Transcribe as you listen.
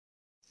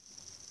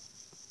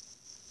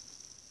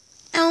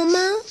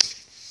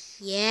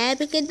Yeah,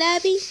 Big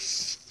Dabby?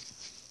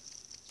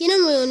 You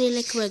know we only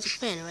like her as a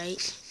friend, right?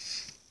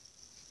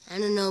 I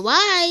don't know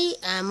why.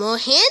 I'm more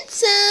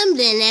handsome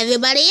than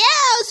everybody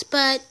else,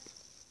 but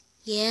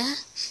yeah.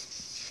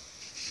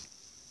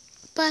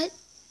 But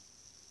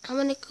I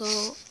want to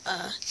go,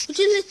 would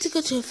you like to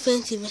go to a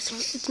fancy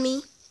restaurant with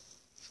me?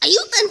 Are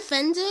you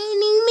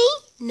unfriending me?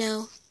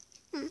 No.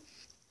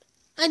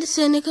 I just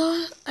want to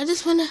go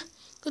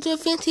to a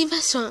fancy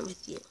restaurant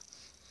with you.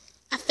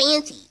 A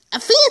fancy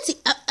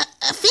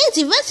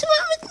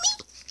restaurant with me?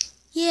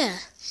 Yeah.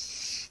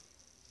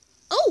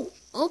 Oh,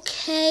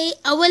 okay.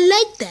 I would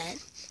like that.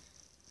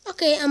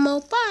 Okay,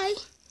 Elmo, bye.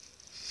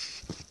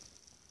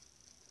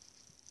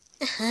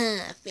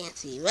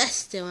 Fancy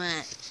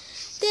restaurant.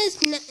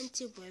 There's nothing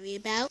to worry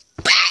about.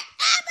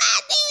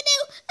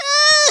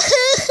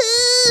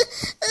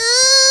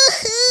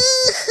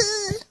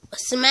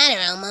 What's the matter,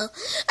 Elmo?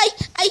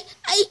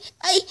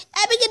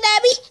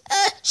 Abby,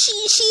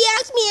 she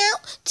asked me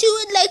out to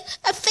like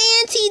a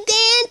fancy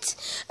dance.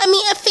 I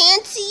mean, a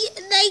fancy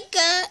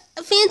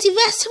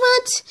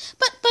restaurant.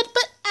 But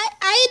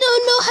I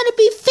don't know how to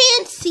be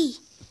fancy.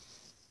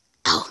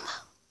 Elmo,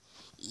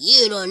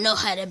 you don't know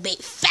how to be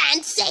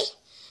fancy?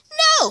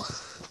 No,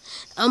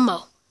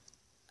 Elmo.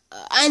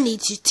 I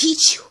need to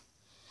teach you.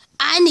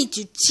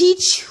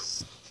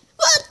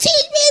 Well,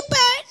 teach me,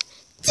 Bert.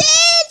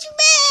 Teach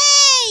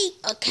me!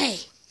 Okay.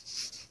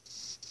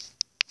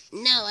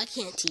 No, I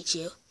can't teach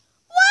you.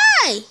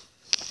 Why?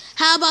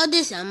 How about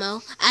this,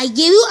 Elmo? I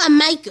give you a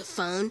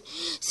microphone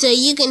so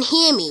you can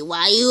hear me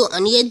while you're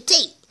on your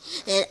date.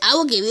 And I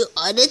will give you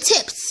all the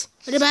tips.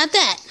 What about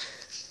that?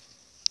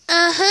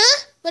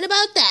 What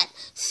about that?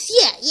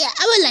 Yeah,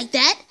 I would like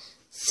that.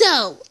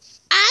 So,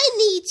 I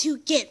need to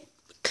get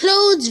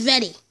clothes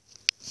ready.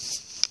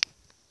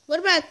 What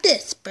about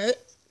this, Bert?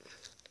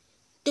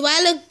 Do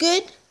I look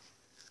good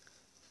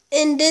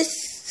in this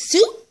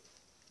suit?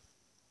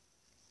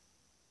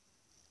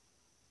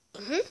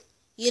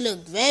 You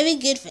look very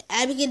good for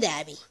Abby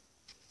Dabby.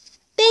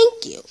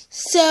 Thank you.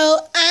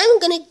 So, I'm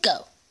gonna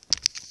go.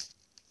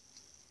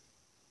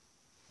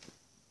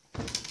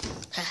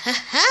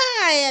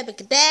 Abby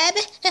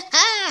Dabby.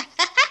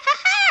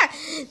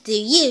 Do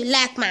you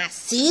like my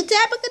suit,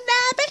 Abby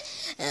Dabby?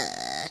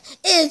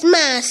 Is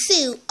my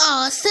suit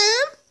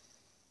awesome?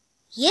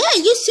 Yeah,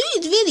 your suit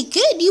is really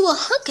good. You are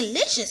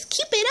hunkalicious.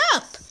 Keep it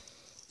up.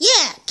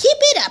 Yeah, keep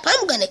it up.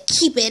 I'm gonna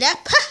keep it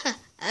up.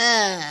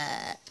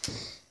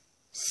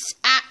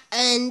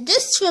 And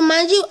just to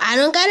remind you, I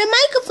don't got a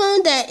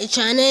microphone that is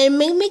trying to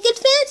make it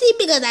fancy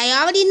because I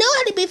already know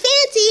how to be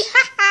fancy.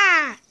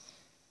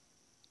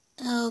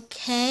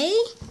 Okay.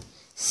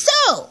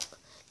 So,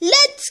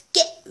 let's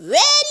get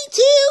ready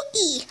to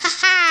eat.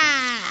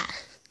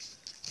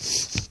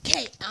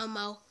 Okay,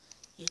 Elmo,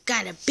 you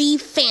gotta be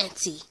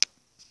fancy.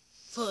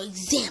 For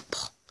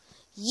example,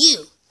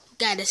 you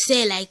gotta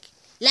say like,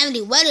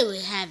 lovely weather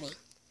we're having.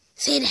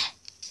 Say that.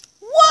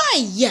 Why,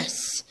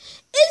 yes.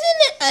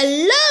 Isn't it a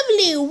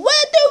lovely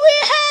weather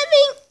we're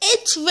having?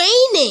 It's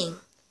raining.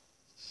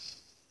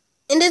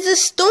 And there's a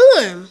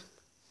storm.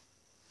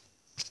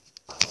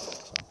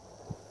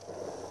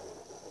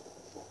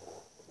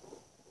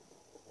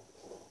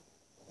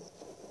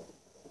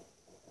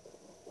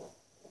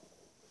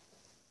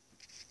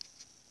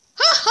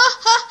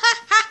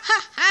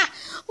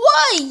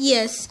 Why,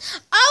 yes,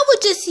 I was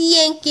just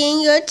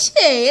yanking your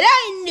chain.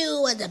 I knew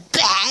it was a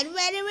bad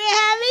weather we're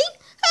having.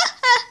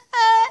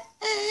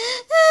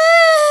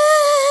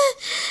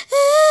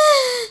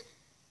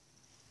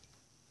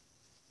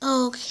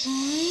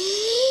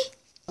 Okay.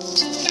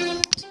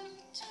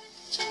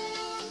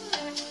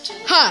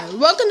 Hi,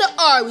 welcome to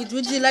Arby's.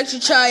 Would you like to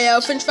try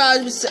out French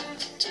fries with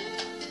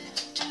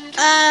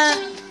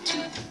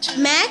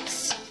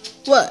Max?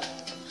 What?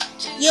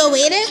 You a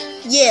waiter?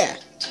 Yeah.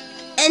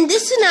 And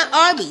this is not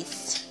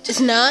Arby's. It's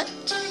not?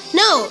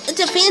 No, it's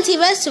a fancy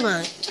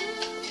restaurant.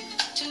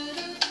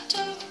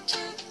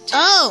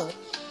 Oh,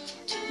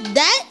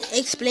 that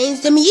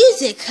explains the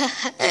music.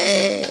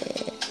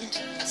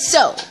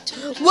 So,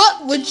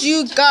 what would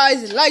you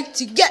guys like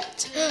to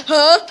get?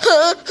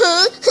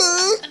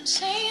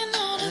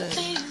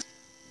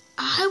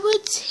 I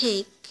would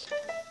take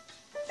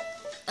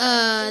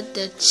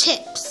the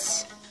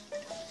chips.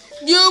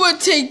 You would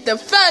take the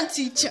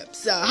fancy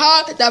chips,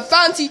 the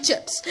fancy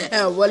chips.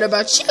 And what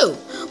about you?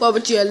 What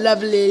would your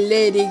lovely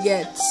lady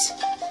get?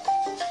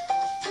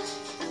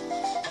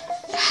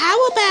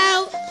 How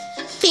about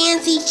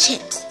fancy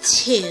chips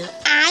too?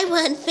 I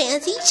want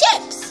fancy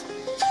chips.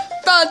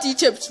 Fancy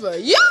chips for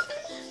you?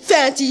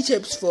 Fancy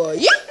chips for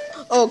you?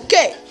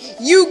 Okay,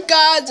 you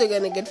guys are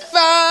gonna get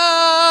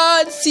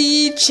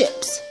fancy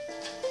chips.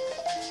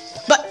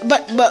 But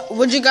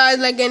would you guys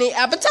like any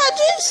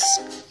appetizers?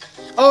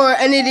 Or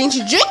anything to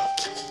drink?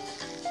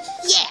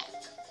 Yeah,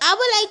 I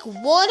would like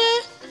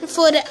water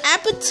for the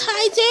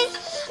appetizer.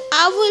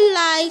 I would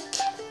like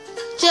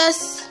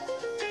just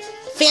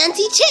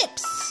fancy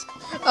chips.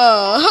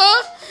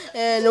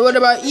 And what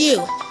about you?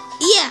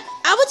 Yeah,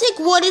 I would take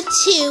water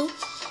too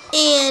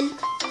and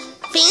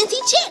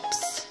fancy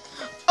chips.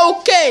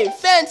 Okay,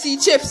 fancy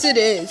chips it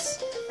is.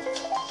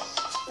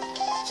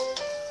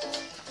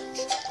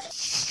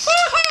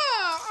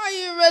 Ha-ha! Are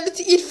you ready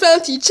to eat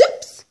fancy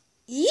chips?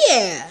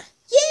 Yeah.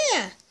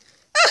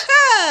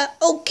 Aha!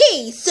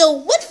 Okay, so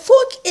what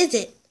fork is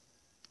it?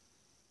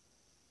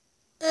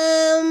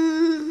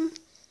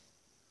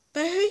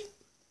 Bird?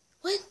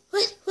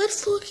 What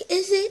fork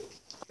is it?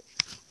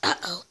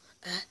 Uh-oh.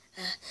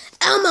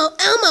 Elmo,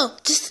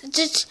 just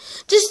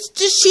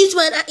choose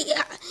one.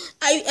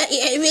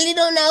 I really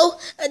don't know.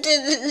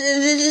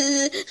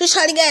 Just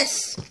try to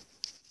guess.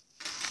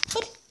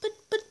 But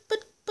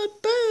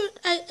Bird,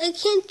 I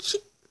can't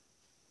choose.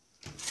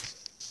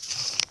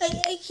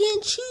 I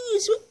can't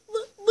choose.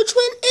 Which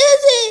one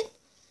is it?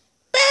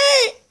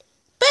 Bird!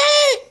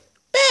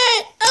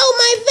 Oh,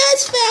 my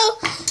vest fell.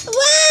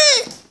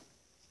 What?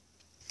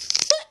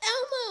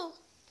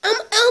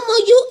 Elmo,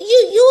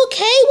 you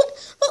okay?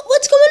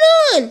 What's going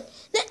on?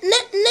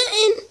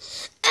 Nothing.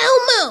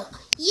 Elmo,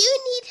 you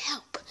need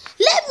help.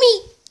 Let me.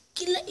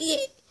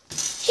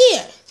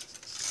 Here.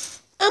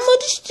 Elmo,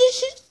 just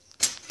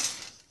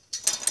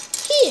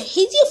here.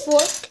 Here's your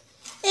fork.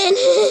 And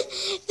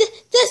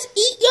just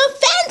eat your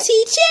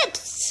fancy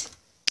chips.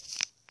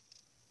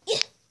 Yeah.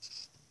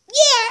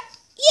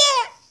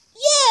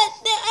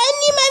 I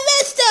need my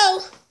vest though.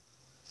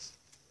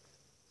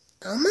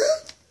 Elmo?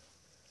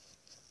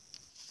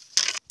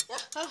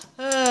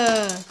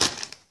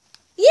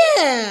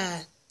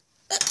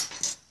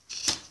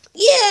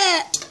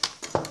 Yeah.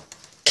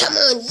 Come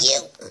on,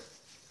 you.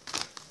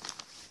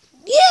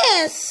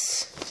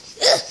 Yes.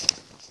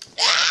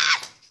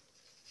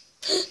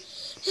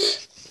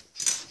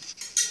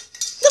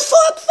 The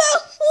fork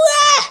fell.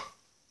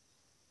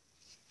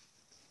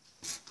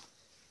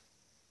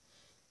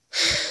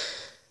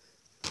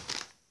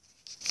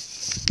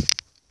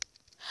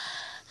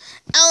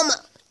 Elmo,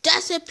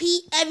 just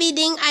repeat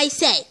everything I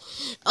say.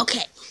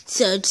 Okay,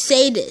 so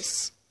say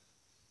this.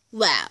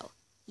 Wow,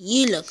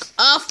 you look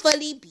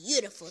awfully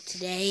beautiful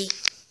today.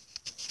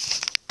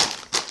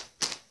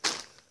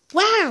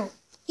 Wow,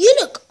 you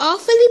look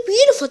awfully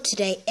beautiful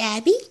today,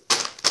 Abby.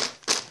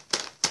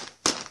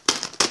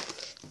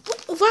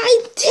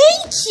 Why,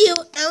 thank you,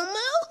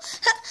 Elmo.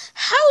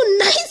 How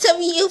nice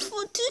of you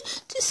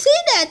to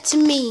say that to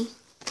me.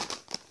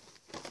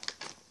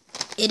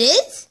 It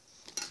is?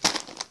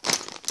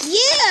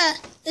 Yeah,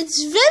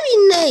 it's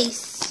very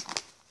nice.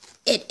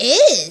 It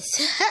is.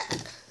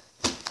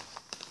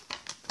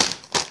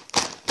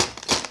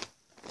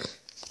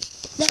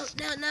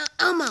 Now,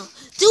 Elmo,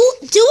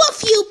 do a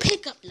few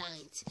pickup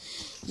lines.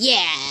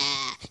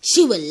 Yeah,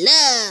 she would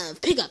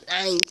love pickup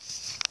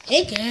lines.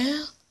 Hey,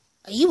 girl,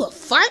 are you a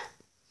fart?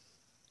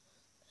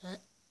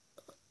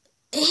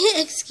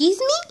 Excuse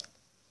me?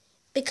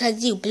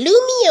 Because you blew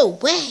me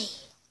away.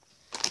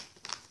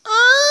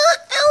 Oh,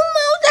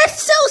 Elmo,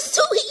 that's so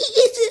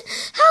sweet.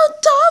 How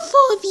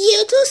thoughtful of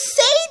you to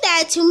say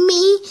that to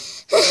me.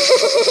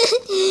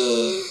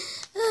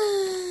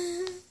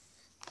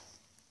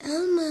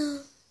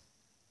 Elmo,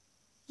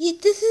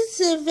 this is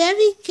a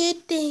very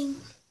good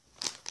thing.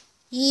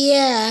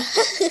 Yeah,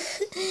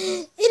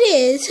 it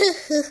is.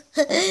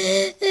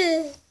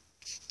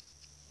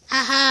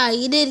 Haha,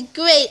 you did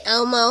great,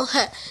 Elmo.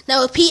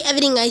 Now repeat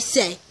everything I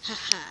say.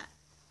 Haha.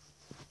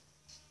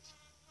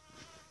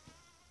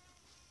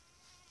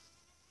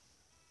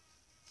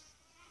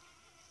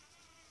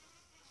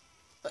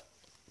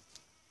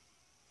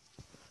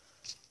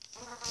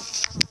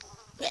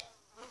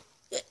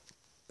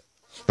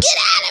 Get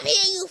out of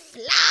here, you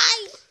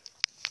fly!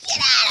 Get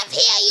out of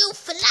here, you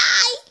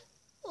fly!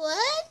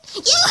 What?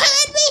 You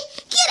heard me?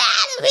 Get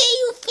out of here,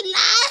 you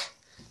fly!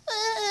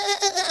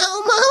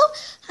 Elmo,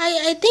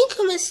 I think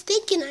I'm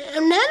mistaken.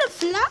 I'm not a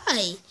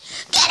fly.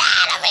 Get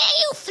out of here,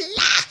 you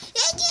fly!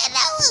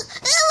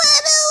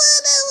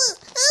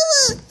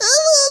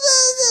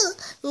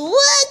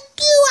 What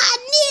do I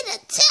need to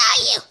tell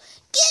you?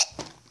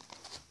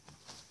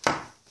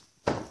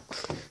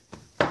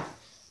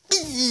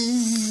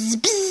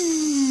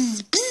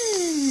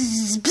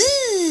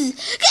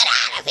 Get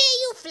out of here,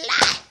 you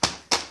fly!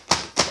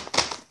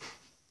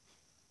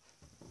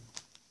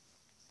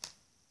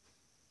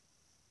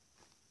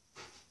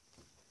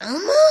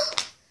 Elmo?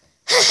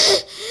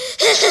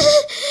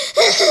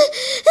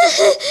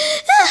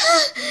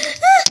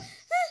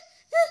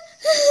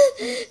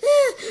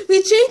 We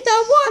drank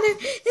that water.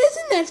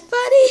 Isn't that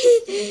funny?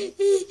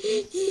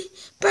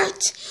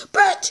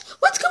 Bert,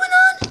 what's going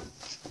on?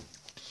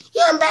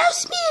 You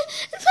embarrassed me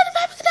in front of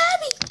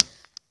Abby.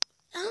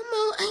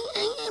 Elmo,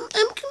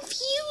 I'm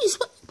confused.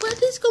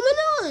 What is going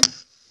on?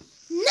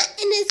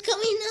 Nothing is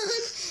going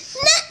on.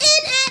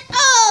 Nothing at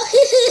all.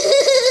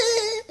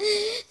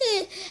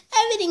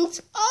 Everything's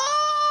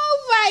all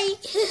right.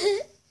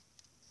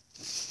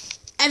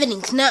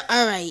 Everything's not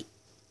all right.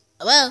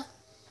 Well,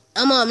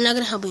 Elmo, I'm not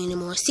going to help you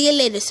anymore. See you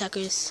later,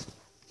 suckers.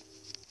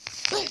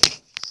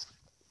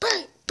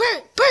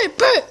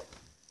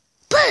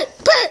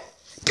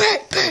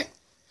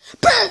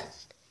 Bert,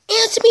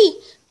 answer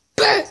me.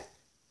 Bert.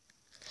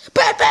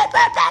 Bert.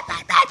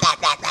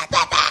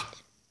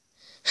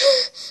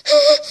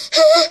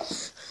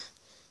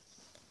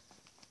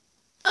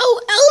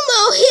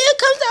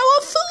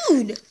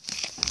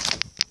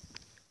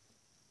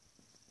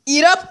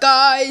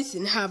 guys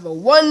and have a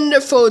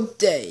wonderful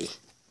day.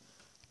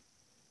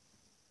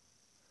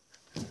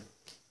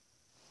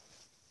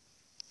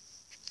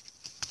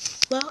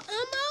 Well,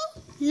 Elmo,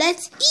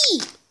 let's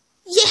eat.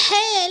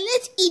 Yeah,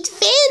 let's eat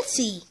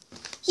fancy.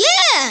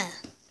 Yeah.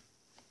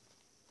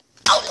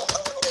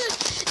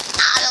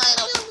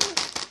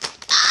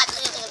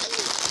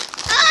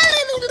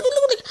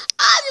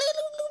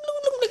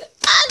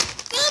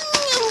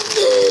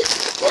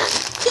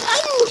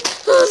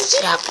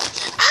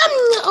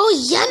 Oh,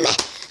 yummy.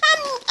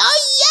 Oh,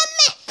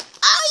 yummy.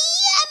 Oh,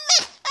 yummy.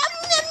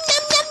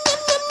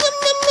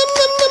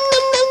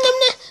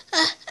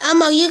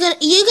 Elmo, you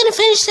gonna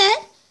finish that?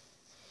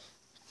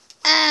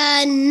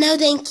 No,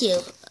 thank you.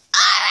 All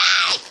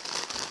right.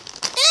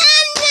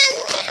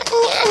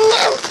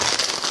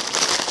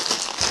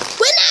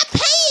 We're not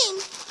paying.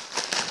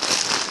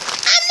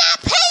 I'm not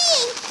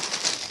paying.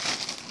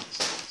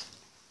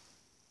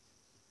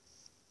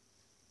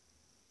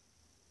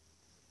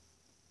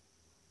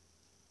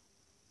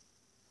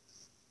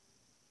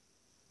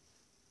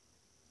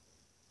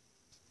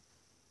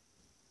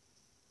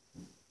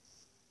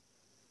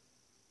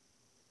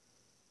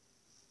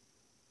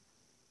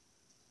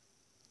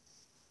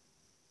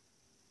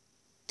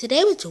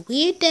 Today was a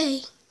weird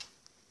day.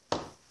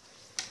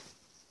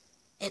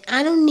 And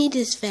I don't need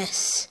this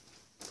vest.